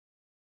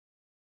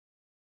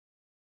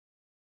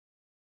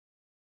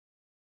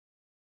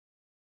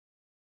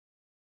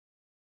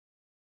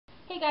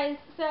Hey guys,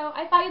 so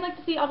I thought you'd like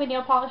to see all my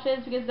nail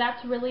polishes because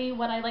that's really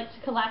what I like to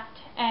collect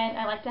and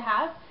I like to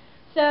have.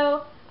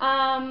 So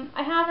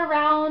I have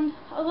around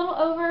a little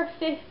over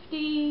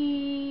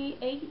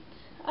 58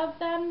 of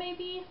them,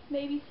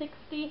 maybe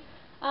 60.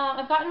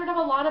 I've gotten rid of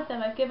a lot of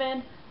them. I've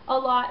given a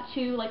lot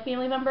to like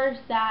family members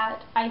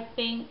that I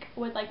think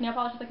would like nail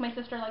polishes. Like my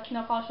sister likes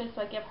nail polishes,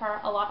 so I give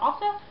her a lot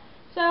also.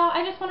 So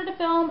I just wanted to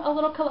film a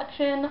little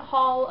collection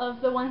haul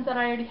of the ones that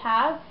I already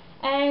have,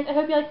 and I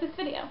hope you like this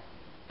video.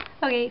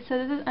 Okay, so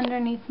this is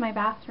underneath my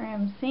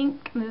bathroom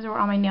sink. This is where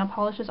all my nail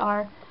polishes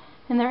are.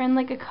 And they're in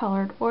like a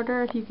colored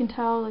order, if you can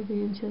tell. Like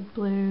you can see like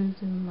blues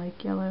and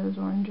like yellows,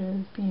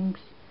 oranges, pinks,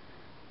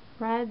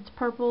 reds,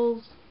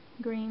 purples,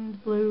 greens,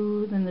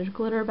 blues, and there's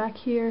glitter back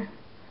here.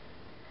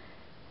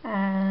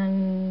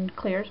 And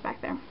clears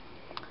back there.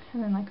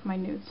 And then like my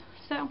nudes.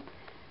 So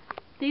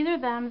these are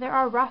them. There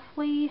are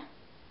roughly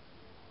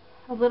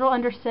a little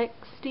under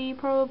 60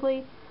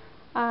 probably.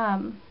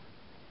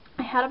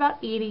 I had about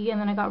 80 and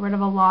then I got rid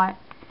of a lot,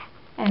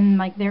 and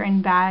like they're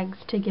in bags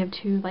to give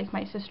to like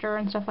my sister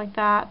and stuff like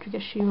that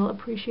because she will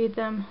appreciate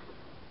them.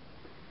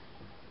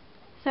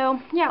 So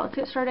yeah, let's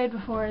get started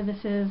before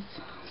this is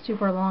a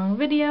super long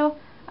video.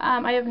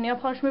 I have a nail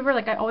polish remover.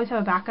 Like I always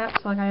have a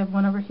backup, so like I have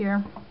one over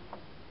here.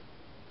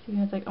 See,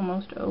 it's like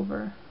almost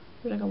over.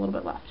 There's like a little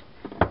bit left.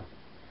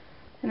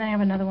 And then I have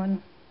another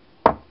one.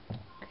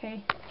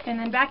 Okay, and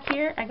then back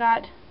here I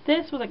got,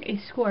 this was like a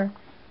score.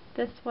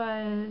 This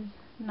was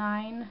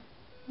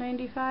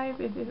 $9.95,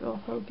 if it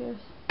will focus.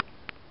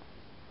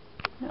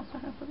 No, it's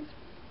not gonna focus.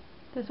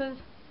 This was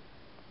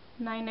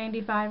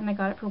 $9.95 and I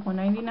got it for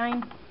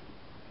 $1.99.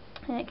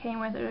 And it came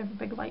with, there's a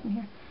big light in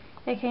here.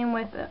 It came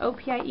with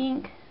OPI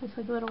ink, this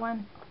like a little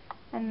one.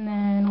 And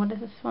then what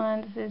is this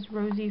one? This is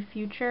Rosy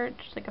Future,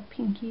 it's just like a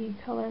pinky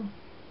color.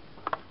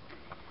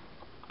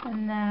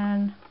 And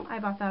then I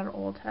bought that at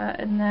Ulta.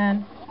 And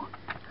then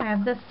I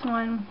have this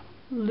one,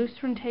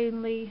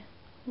 Lucentanely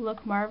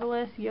Look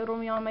Marvelous, Yodel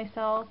Me on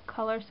Myself,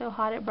 Color So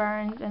Hot It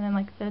Burns, and then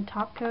like the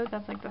top coat,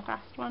 that's like the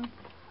fast one,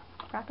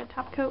 rapid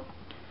top coat.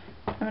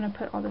 I'm going to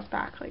put all this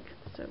back like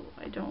so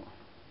I don't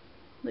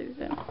lose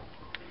it.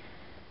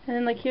 And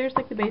then like here's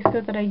like the base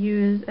coat that I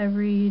use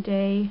every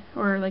day,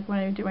 or like when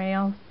I do my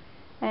nails,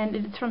 and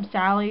it's from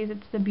Sally's.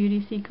 It's the Beauty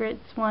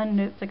Secrets one,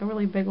 and it's like a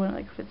really big one. It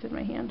like fits in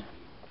my hand.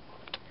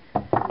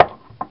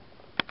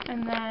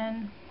 And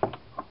then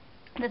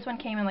this one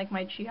came in like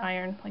my Chi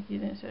iron, like you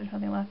didn't see, there's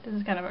nothing left. This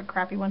is kind of a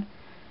crappy one,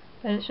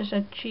 but it's just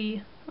a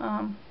Chi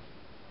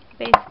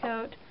base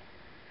coat.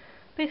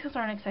 Base coats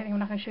aren't exciting, I'm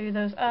not going to show you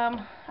those.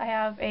 I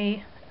have a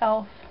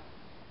e.l.f.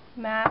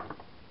 matte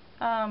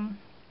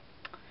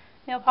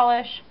nail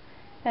polish,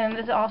 and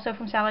this is also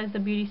from Sally's, the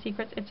Beauty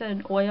Secrets. It's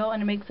an oil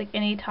and it makes like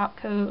any top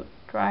coat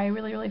dry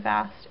really, really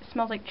fast. It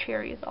smells like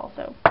cherries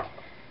also.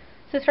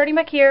 So starting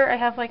back here, I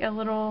have like a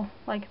little,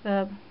 like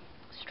the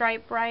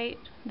stripe right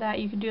that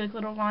you can do like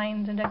little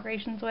lines and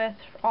decorations with,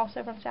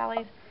 also from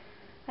Sally's.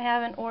 I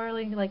have an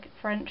oily like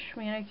French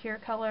manicure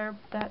color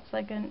that's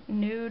like a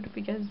nude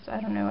because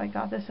I don't know, I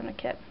got this in a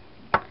kit.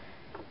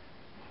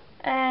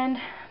 And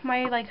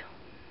my like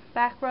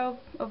back row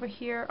over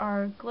here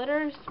are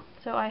glitters.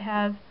 So I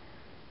have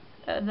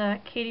the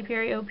Katy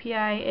Perry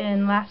OPI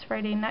in Last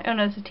Friday Night. Oh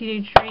no, this is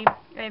Teenage Dream.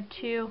 I have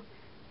two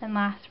in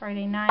Last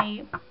Friday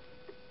Night.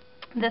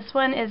 This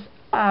one is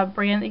a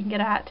brand that you can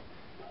get at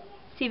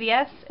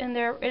CVS, and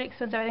they're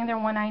inexpensive. I think they're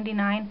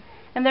 $1.99,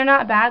 and they're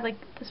not bad. Like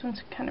this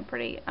one's kind of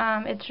pretty.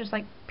 It's just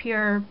like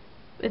pure.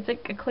 It's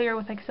like a clear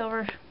with like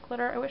silver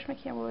glitter. I wish my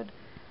camera would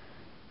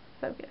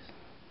focus,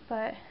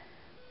 but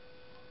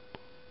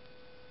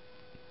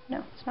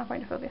no, it's not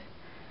going to focus.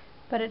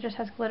 But it just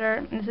has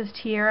glitter. And this is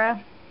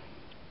Tierra.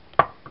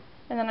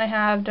 And then I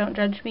have Don't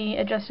Judge Me,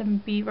 a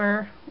Justin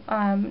Bieber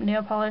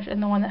nail polish,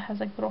 and the one that has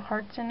like little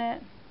hearts in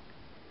it.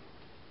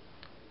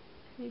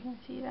 So you can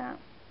see that.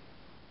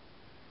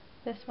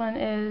 This one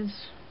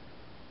is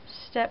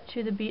Step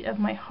to the Beat of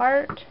My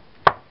Heart.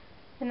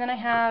 And then I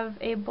have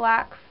a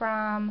black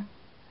from,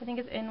 I think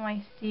it's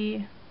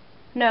NYC.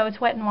 No,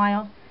 it's Wet n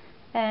Wild.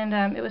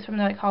 And it was from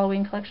the like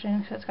Halloween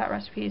collection, so it's got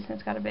recipes and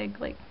it's got a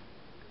big like,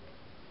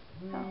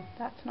 oh,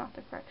 that's not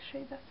the correct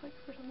shade, that's like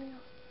for something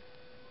else.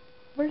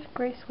 Where's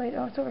Grace White?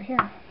 Oh, it's over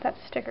here. That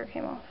sticker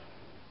came off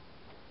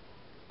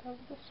of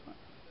this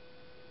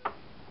one.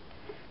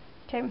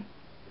 Okay.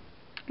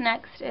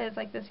 Next is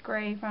like this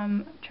gray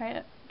from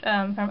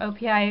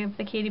OPI of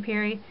the Katy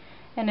Perry,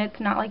 and it's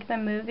not like the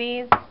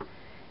movies.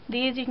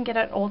 These you can get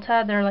at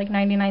Ulta. They're like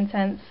 99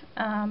 cents.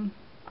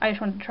 I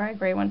just wanted to try a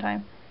gray one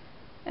time.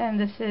 And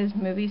this is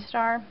Movie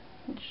Star.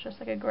 It's just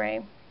like a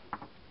gray.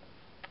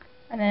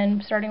 And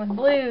then starting with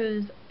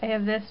blues, I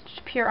have this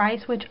Pure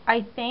Ice, which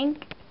I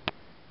think,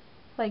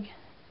 like,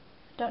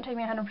 don't take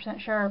me 100%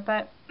 sure,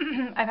 but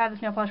I've had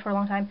this nail polish for a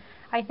long time.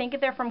 I think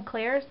they're from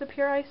Claire's, the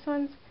Pure Ice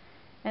ones.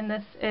 And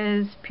this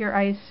is Pure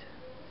Ice,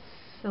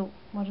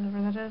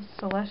 whatever that is,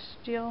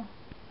 Celestial.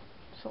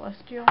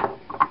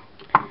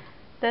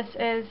 This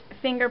is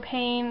Finger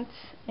Paint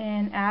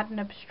in Add and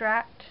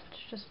Abstract. It's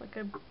just like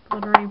a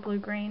glittery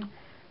blue-green.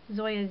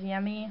 Zoya's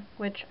Yummy,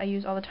 which I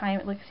use all the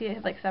time. See,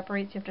 it like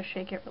separates. You have to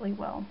shake it really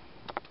well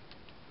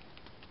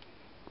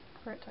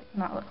for it to like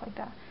not look like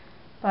that.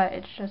 But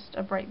it's just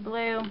a bright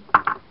blue.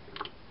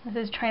 This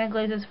is China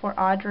Glazes for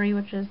Audrey,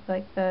 which is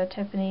like the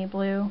Tiffany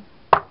blue.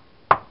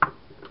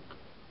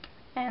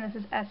 And this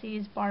is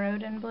Essie's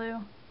Borrowed in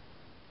Blue.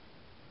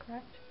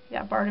 Correct?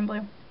 Yeah, Borrowed in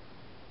Blue.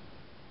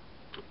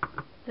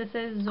 This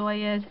is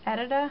Zoya's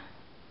Edita.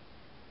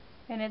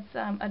 And it's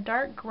a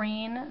dark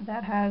green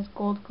that has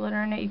gold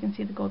glitter in it. You can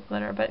see the gold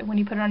glitter, but when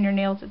you put it on your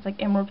nails, it's like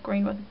emerald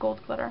green with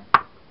gold glitter.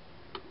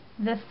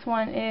 This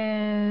one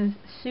is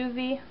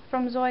Suvi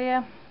from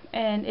Zoya,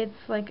 and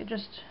it's like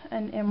just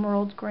an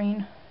emerald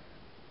green.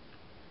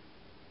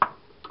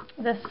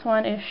 This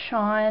one is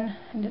Sean,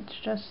 and it's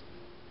just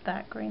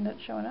that green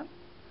that's showing up.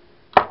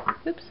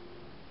 Oops.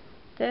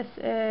 This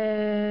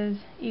is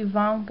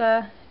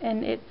Ivanka,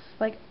 and it's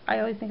like, I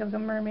always think of a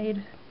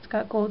mermaid. It's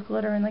got gold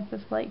glitter and like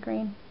this light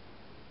green.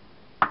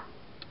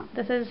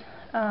 This is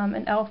an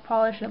e.l.f.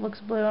 polish, and it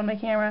looks blue on my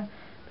camera,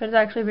 but it's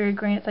actually very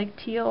green. It's like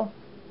teal,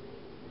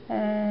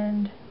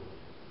 and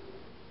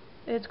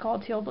it's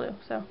called Teal Blue,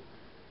 so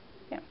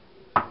yeah.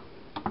 I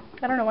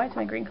don't know why it's in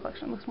my green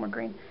collection. It looks more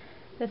green.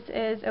 This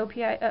is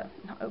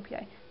not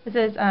OPI. This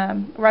is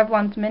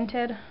Revlon's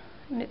Minted,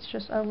 and it's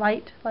just a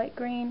light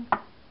green.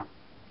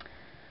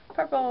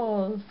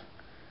 Purples.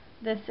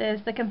 This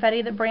is the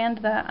Confetti, the brand,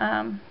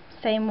 the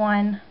same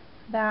one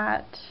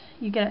that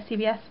you get at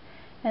CVS.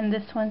 And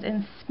this one's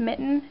in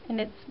Smitten, and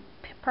it's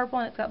purple,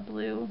 and it's got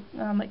blue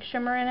like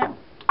shimmer in it.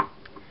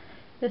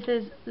 This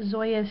is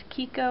Zoya's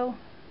Kiko,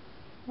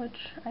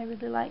 which I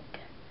really like.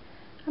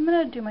 I'm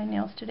gonna do my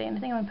nails today, and I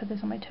think I'm gonna put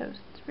this on my toes.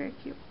 It's very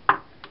cute.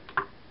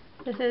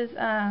 This is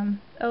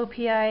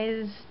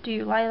OPI's Do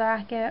You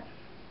Lilac It.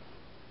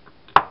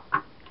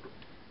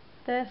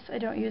 This I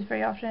don't use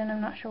very often.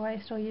 I'm not sure why I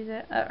still use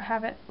it. I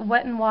have it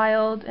Wet n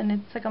Wild, and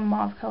it's like a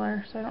mauve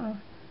color, so I don't know.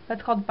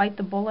 That's called Bite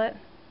the Bullet.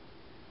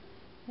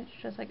 It's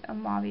just like a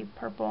mauvey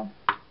purple.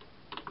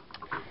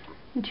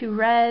 And two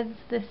reds.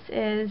 This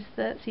is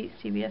the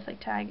CVS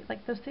like tag,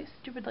 like those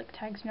stupid like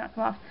tags do not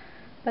come off.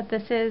 But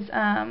this is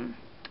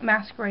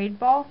Masquerade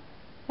Ball,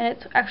 and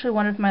it's actually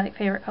one of my like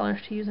favorite colors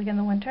to use like in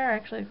the winter. I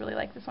actually really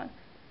like this one,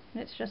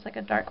 and it's just like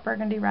a dark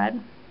burgundy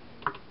red.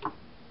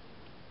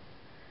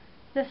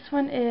 This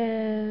one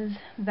is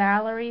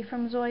Valerie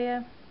from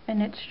Zoya,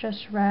 and it's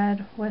just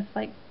red with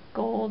like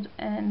gold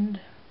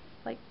and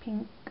like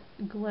pink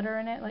glitter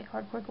in it, like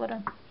hardcore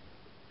glitter.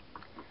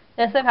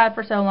 This I've had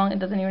for so long it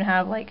doesn't even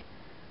have like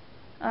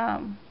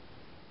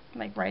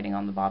writing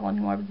on the bottle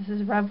anymore, but this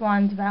is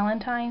Revlon's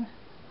Valentine,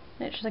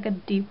 and it's just like a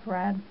deep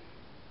red.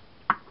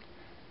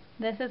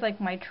 This is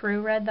like my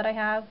true red that I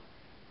have,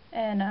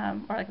 and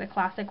or like the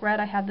classic red.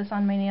 I had this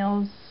on my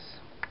nails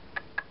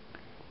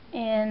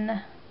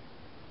in,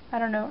 I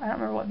don't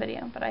remember what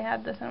video, but I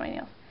had this on my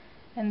nails.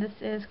 And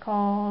this is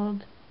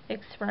called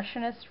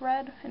Expressionist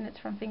Red, and it's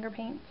from Finger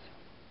Paints.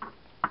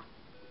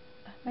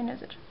 My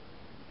nose itch.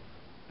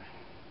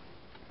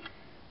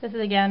 This is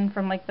again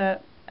from like the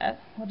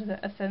what is it,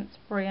 Essence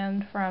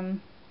brand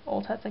from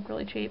Ulta. It's like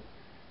really cheap.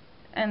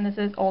 And this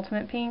is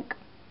Ultimate Pink.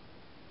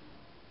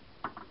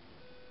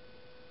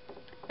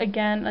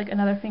 Again, like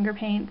another Finger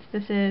Paints.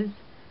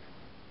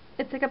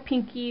 It's like a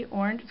pinky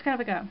orange. It's kind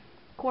of like a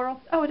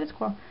coral. Oh, it is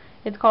coral.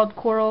 It's called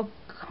Coral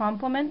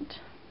Compliment.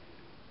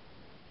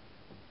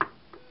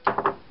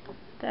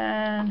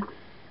 Then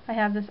I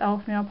have this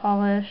e.l.f. nail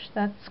polish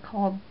that's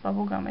called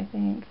Bubblegum, I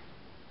think.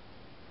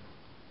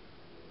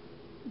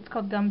 It's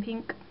called Gum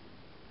Pink.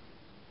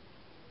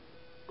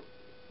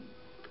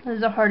 This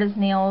is a Hard as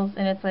Nails,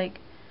 and it's like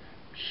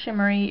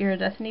shimmery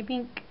iridescent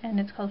pink, and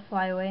it's called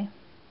Fly Away.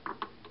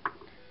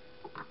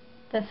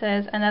 This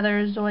is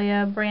another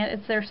Zoya brand.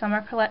 It's their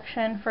summer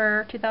collection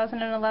for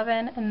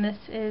 2011, and this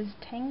is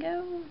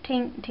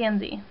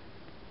Tansy.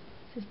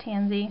 This is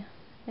Tansy.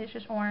 It's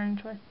just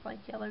orange with like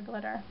yellow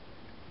glitter.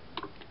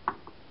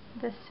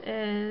 This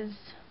is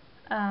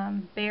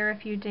Bare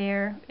If You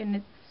Dare, and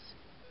it's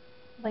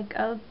like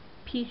a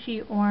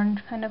peachy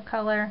orange kind of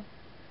color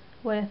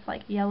with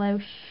like yellow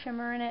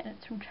shimmer in it, and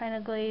it's from China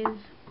Glaze.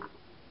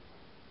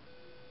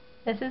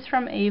 This is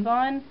from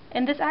Avon,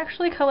 and this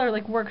actually color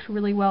like works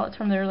really well. It's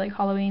from their like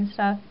Halloween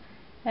stuff,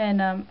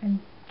 and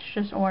it's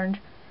just orange,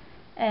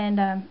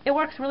 and it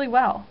works really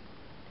well.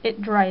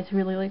 It dries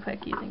really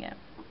quick using it.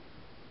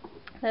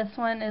 This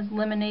one is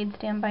Lemonade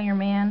Stand By Your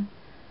Man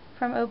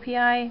from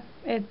OPI.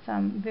 It's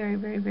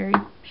very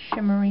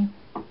shimmery,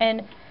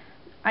 and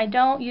I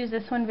don't use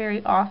this one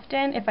very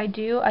often. If I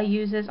do, I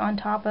use this on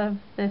top of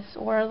this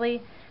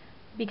orally,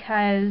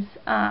 because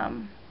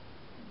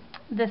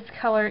this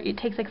color, it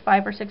takes like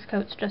 5 or 6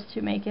 coats just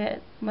to make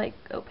it like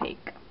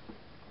opaque.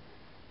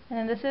 And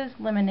then this is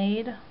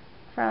Lemonade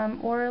from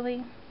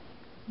Orally.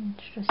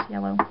 It's just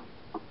yellow.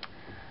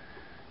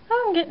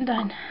 Oh, I'm getting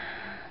done.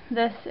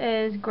 This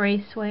is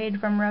Gray Suede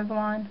from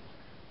Revlon.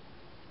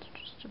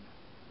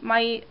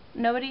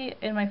 Nobody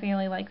in my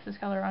family likes this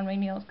color on my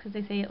nails because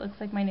they say it looks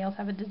like my nails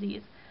have a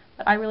disease,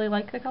 but I really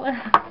like the color.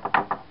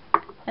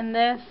 And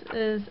this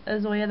is a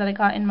Zoya that I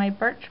got in my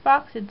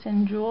Birchbox. It's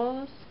in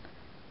Jewels.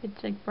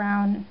 It's like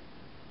brown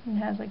and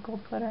has like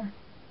gold glitter.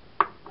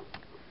 It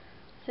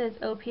says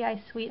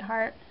OPI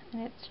Sweetheart,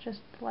 and it's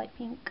just light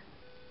pink.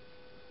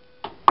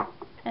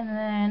 And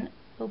then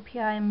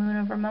OPI Moon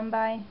over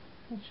Mumbai.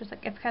 It's just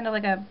like, it's kind of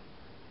like a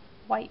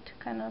white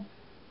kind of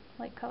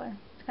light color.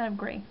 It's kind of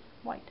gray,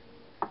 white.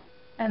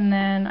 And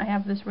then I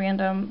have this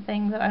random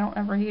thing that I don't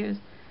ever use.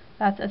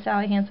 That's a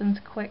Sally Hansen's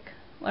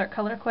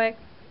Color Quick.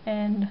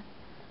 And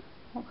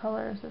what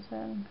color is this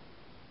in?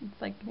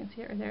 It's like, you can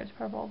see it right there, it's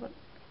purple, but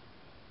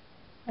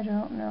I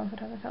don't know if it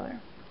has a color.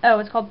 Oh,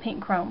 it's called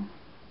Pink Chrome.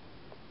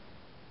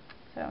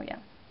 So yeah.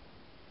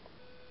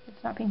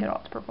 It's not pink at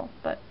all, it's purple,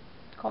 but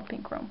it's called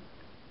Pink Chrome.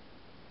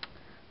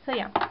 So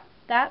yeah,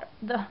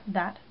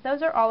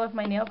 those are all of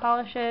my nail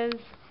polishes,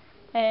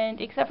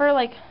 and except for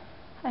like,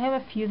 I have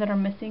a few that are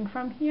missing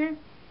from here,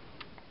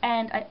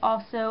 and I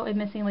also am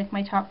missing like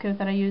my top coat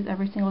that I use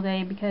every single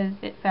day because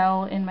it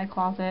fell in my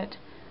closet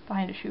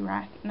behind a shoe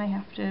rack, and I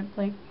have to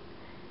like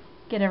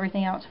get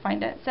everything out to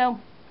find it. So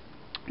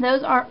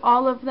those are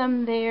all of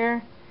them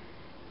there.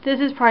 This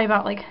is probably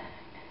about like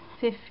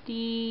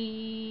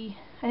 50,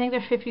 I think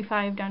there's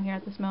 55 down here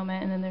at this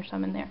moment, and then there's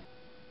some in there.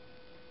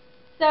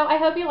 So I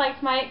hope you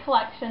liked my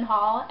collection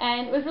haul,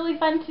 and it was really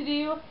fun to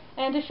do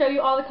and to show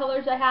you all the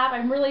colors I have.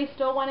 I'm really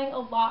still wanting a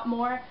lot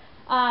more.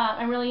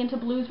 I'm really into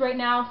blues right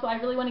now, so I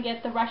really want to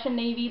get the Russian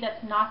Navy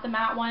that's not the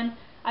matte one.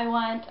 I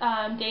want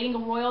Dating a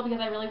Royal because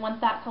I really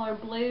want that color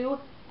blue,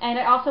 and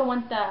I also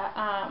want the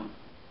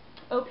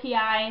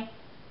OPI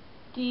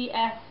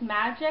DS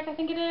Magic, I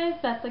think it is.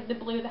 That's like the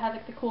blue that has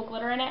like the cool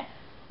glitter in it.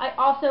 I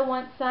also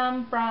want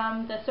some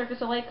from the Cirque du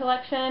Soleil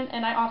collection,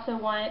 and I also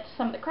want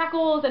some of the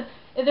crackles, and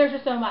there's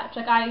just so much.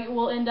 Like, I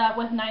will end up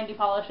with 90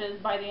 polishes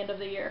by the end of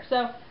the year.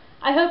 So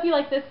I hope you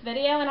like this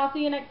video, and I'll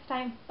see you next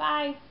time.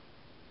 Bye!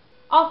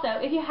 Also,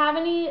 if you have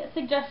any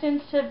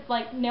suggestions to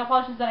like nail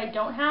polishes that I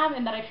don't have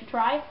and that I should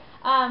try,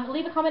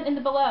 leave a comment in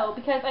the below,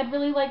 because I'd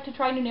really like to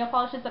try new nail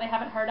polishes that I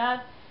haven't heard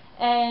of,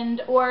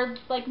 or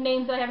like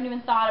names that I haven't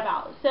even thought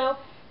about. So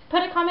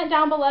put a comment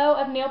down below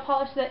of nail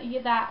polish that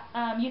you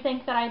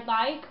think that I'd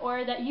like,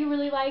 or that you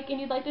really like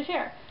and you'd like to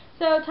share.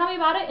 So tell me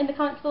about it in the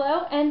comments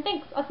below, and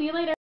thanks. I'll see you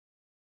later.